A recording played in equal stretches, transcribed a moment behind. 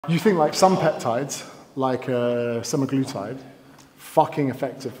You think like some peptides, like semaglutide, fucking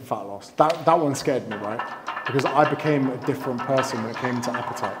effective for fat loss. That one scared me, right? Because I became a different person when it came to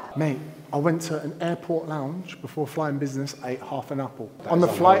appetite. Mate, I went to an airport lounge before flying business, I ate half an apple. On the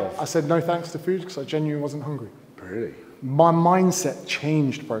flight, I said no thanks to food because I genuinely wasn't hungry. Really? My mindset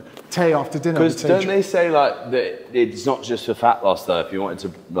changed, bro. Tay after dinner. Because don't they say like that it's not just for fat loss though? If you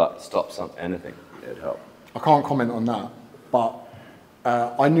wanted to like stop anything, it'd help. I can't comment on that, but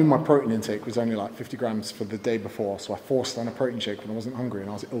I knew my protein intake was only like 50 grams for the day before, so I forced on a protein shake when I wasn't hungry and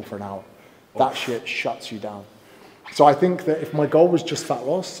I was ill for an hour. That shit shuts you down. So I think that if my goal was just fat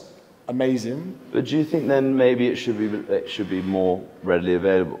loss, amazing. But do you think then maybe it should be more readily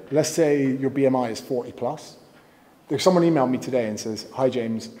available? Let's say your BMI is 40 plus. If someone emailed me today and says, "Hi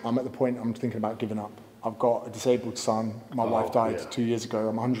James, I'm at the point I'm thinking about giving up. I've got a disabled son. My wife died 2 years ago.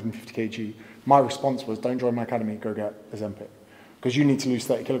 I'm 150 kg." My response was, "Don't join my academy. Go get Ozempic, because you need to lose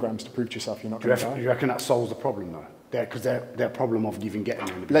 30 kilograms to prove to yourself you're not going to die." Do you reckon that solves the problem though? Because their problem of even getting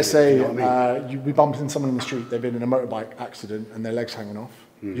in the Let's say you know what I mean? we bumped into someone in the street, they've been in a motorbike accident and their leg's hanging off.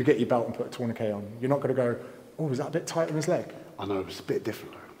 You get your belt and put a tourniquet on. You're not going to go, "Oh, was that a bit tight on his leg?" I know, it's a bit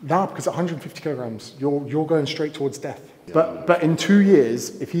different though. No, because at 150 kilograms, you're going straight towards death. Yeah, but in 2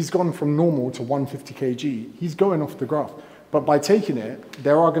 years, if he's gone from normal to 150 kg, he's going off the graph. But by taking it,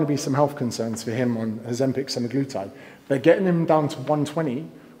 there are going to be some health concerns for him on Ozempic semaglutide. They're getting him down to 120.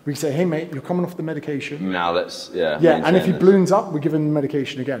 We say, "Hey mate, you're coming off the medication." Now let's, yeah. Yeah, and if he balloons up, we give him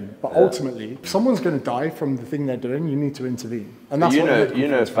medication again. But ultimately, if someone's going to die from the thing they're doing, you need to intervene. And that's you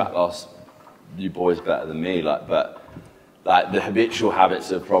know fat loss, you boys better than me, but the habitual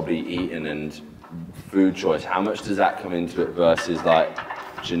habits of probably eating and food choice, how much does that come into it versus like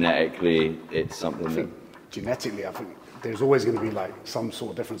genetically it's something that... Genetically, I think there's always going to be like some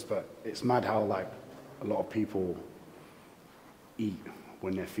sort of difference, but it's mad how like a lot of people eat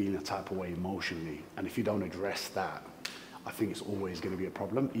when they're feeling a type of way emotionally, and if you don't address that, I think it's always going to be a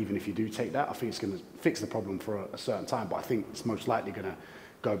problem. Even if you do take that, I think it's going to fix the problem for a certain time, but I think it's most likely going to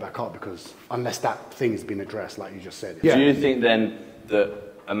go back up because unless that thing has been addressed, like you just said. Yeah. Do you think then that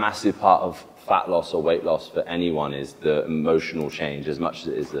a massive part of fat loss or weight loss for anyone is the emotional change as much as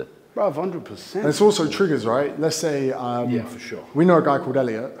it is the... Bro, 100%. And it's also triggers, right? Let's say... yeah, for sure. We know a guy called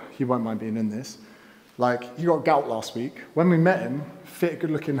Elliot. He won't mind being in this. Like, he got gout last week. When we met him, fit,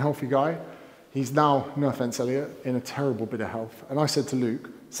 good-looking, healthy guy, he's now, no offense, Elliot, in a terrible bit of health. And I said to Luke,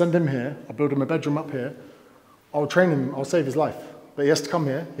 send him here. I'll build him a bedroom up here. I'll train him. I'll save his life. But he has to come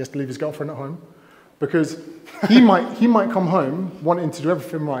here. He has to leave his girlfriend at home. Because he might come home wanting to do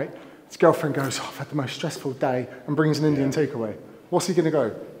everything right. His girlfriend goes, "Oh, I've had the most stressful day," and brings an Indian takeaway. What's he going to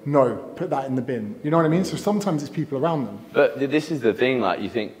go? No, put that in the bin. You know what I mean? So sometimes it's people around them. But this is the thing, like, you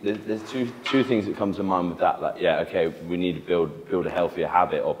think, there's two things that come to mind with that. Like, yeah, okay, we need to build a healthier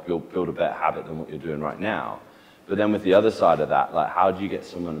habit or build a better habit than what you're doing right now. But then with the other side of that, like, how do you get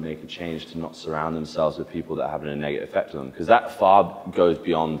someone to make a change to not surround themselves with people that are having a negative effect on them? Because that far goes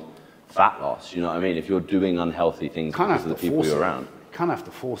beyond fat loss, you know what I mean? If you're doing unhealthy things because of the people you're around. You kind of have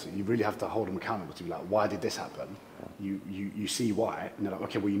to force it. You really have to hold them accountable to be like, why did this happen? You see why, and they're like,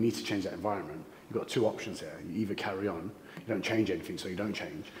 okay, well, you need to change that environment. You've got two options here. You either carry on, you don't change anything, so you don't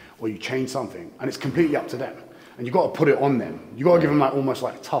change, or you change something, and it's completely up to them. And you've got to put it on them. You've got to give them like almost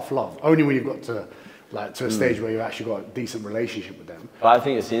like tough love, only when you've got to a stage where you've actually got a decent relationship with them. But I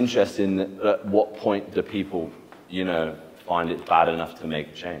think it's interesting that at what point do people, you know, find it bad enough to make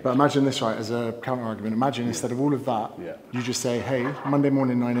a change. But imagine this, right, as a counter-argument. Imagine instead of all of that, you just say, "Hey, Monday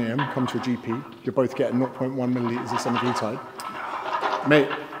morning, 9 a.m., come to a GP. You're both getting 0.1 millilitres of semaglutide." Mate,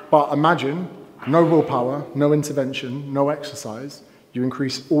 but imagine no willpower, no intervention, no exercise. You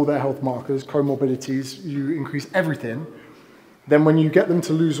increase all their health markers, comorbidities, you increase everything. Then when you get them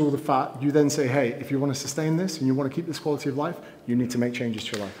to lose all the fat, you then say, "Hey, if you want to sustain this and you want to keep this quality of life, you need to make changes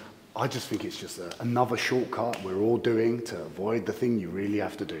to your life." I just think it's just another shortcut we're all doing to avoid the thing you really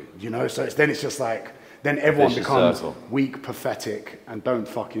have to do. You know, so then it's just like, then everyone becomes weak, pathetic, and don't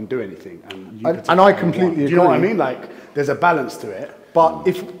fucking do anything. And I completely agree. Do you know what I mean? Like, there's a balance to it. But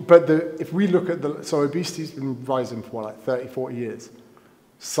if we look at so obesity's been rising for what, like 30, 40 years.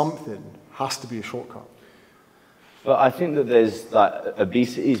 Something has to be a shortcut. But I think that there's, like,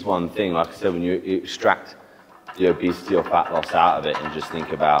 obesity is one thing. Like I said, when you extract the obesity or fat loss out of it and just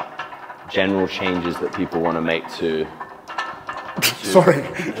think about general changes that people want to make to Sorry.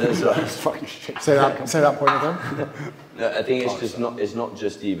 Fucking shit. Say that point again. No, I think it's not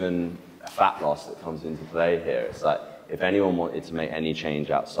just even fat loss that comes into play here. It's like, if anyone wanted to make any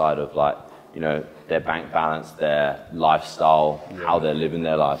change outside of, like, you know, their bank balance, their lifestyle, how they're living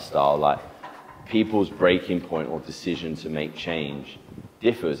their lifestyle, like, people's breaking point or decision to make change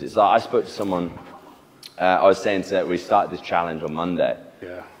differs. It's like I spoke to someone, I was saying that we started this challenge on Monday.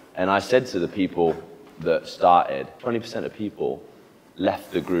 Yeah. And I said to the people that started, 20% of people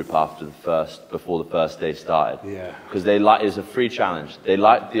left the group before the first day started. Yeah. Because it's a free challenge. They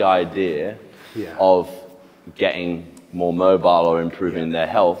like the idea of getting more mobile or improving their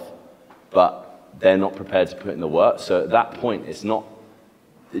health, but they're not prepared to put in the work. So at that point,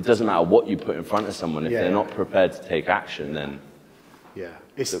 it doesn't matter what you put in front of someone. If they're not prepared to take action, then... Yeah,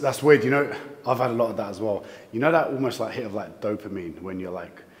 that's weird. You know, I've had a lot of that as well. You know that almost like hit of like dopamine when you're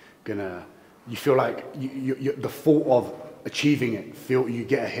like you feel like the thought of achieving it, you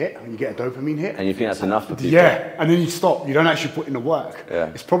get a hit, you get a dopamine hit. And you think that's enough for people. Yeah, and then you stop. You don't actually put in the work. Yeah.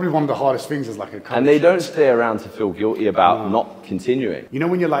 It's probably one of the hardest things as like a coach. And they don't stay around to feel guilty about not continuing. You know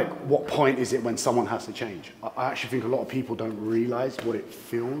when you're like, what point is it when someone has to change? I actually think a lot of people don't realize what it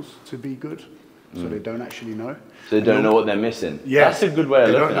feels to be good. So they don't actually know. So they don't know what they're missing. Yeah. That's a good way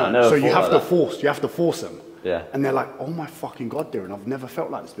of looking at it. So you have to force them. Yeah. And they're like, oh my fucking God, Diren, I've never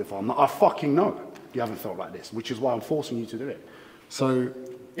felt like this before. I'm like, I fucking know you haven't felt like this, which is why I'm forcing you to do it. So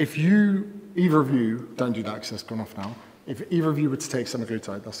if either of you, don't do that because it's gone off now. If either of you were to take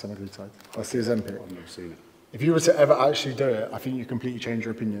semaglutide, that's semaglutide. That's the Ozempic. I've never seen it. If you were to ever actually do it, I think you completely change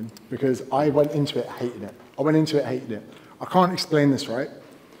your opinion because I went into it hating it. I can't explain this, right?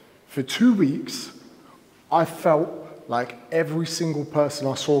 For 2 weeks, I felt like every single person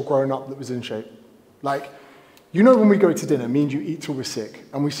I saw growing up that was in shape. Like, you know when we go to dinner, me and you eat till we're sick,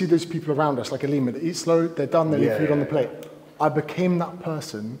 and we see those people around us, like Alima, that eat slow, they're done, they leave food on the plate. I became that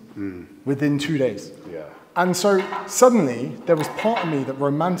person within 2 days. Yeah. And so suddenly, there was part of me that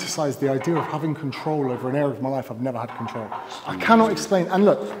romanticized the idea of having control over an area of my life I've never had control. I cannot explain, and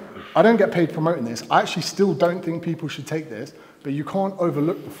look, I don't get paid promoting this. I actually still don't think people should take this, but you can't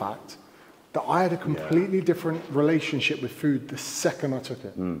overlook the fact that I had a completely different relationship with food the second I took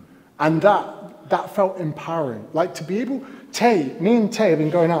it. And that felt empowering. Like to be able, me and Tay have been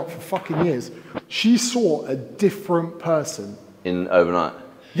going out for fucking years. She saw a different person. In overnight.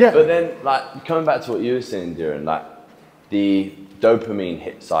 Yeah. But then, like, coming back to what you were saying, Diren, like, the dopamine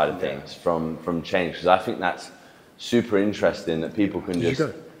hit side of things from change, because I think that's super interesting that people can just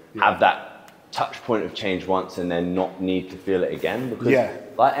have that touch point of change once and then not need to feel it again. Because,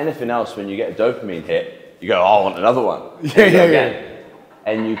 like anything else, when you get a dopamine hit, you go, oh, I want another one.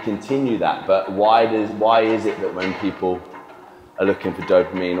 And you continue that. But why is it that when people are looking for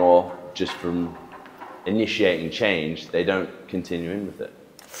dopamine or just from initiating change, they don't continue in with it?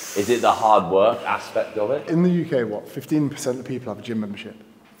 Is it the hard work aspect of it? In the UK, what, 15% of people have a gym membership?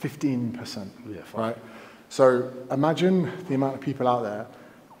 15%, right? So imagine the amount of people out there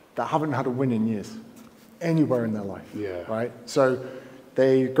that haven't had a win in years, anywhere in their life, right? So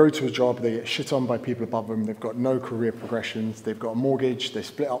they go to a job, they get shit on by people above them, they've got no career progressions, they've got a mortgage, they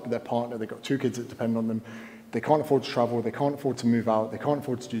split up with their partner, they've got 2 kids that depend on them, they can't afford to travel, they can't afford to move out, they can't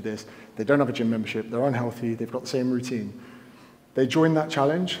afford to do this, they don't have a gym membership, they're unhealthy, they've got the same routine. They join that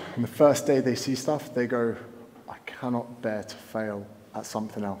challenge, and the first day they see stuff, they go, I cannot bear to fail at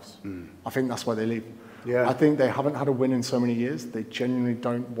something else. I think that's why they leave. I think they haven't had a win in so many years, they genuinely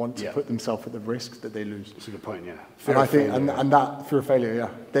don't want to put themselves at the risk that they lose. That's a good point, And I think, and that fear of failure,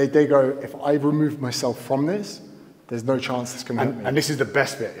 they go, if I remove myself from this, there's no chance it's going to help me. And this is the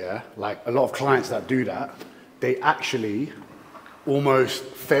best bit, like a lot of clients that do that, they actually almost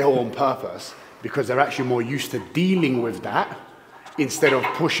fail on purpose because they're actually more used to dealing with that instead of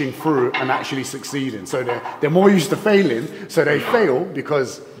pushing through and actually succeeding. So they're more used to failing, so they fail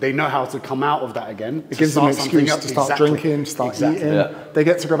because they know how to come out of that again. It gives them an excuse to start drinking, start eating. They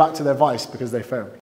get to go back to their vice because they fail.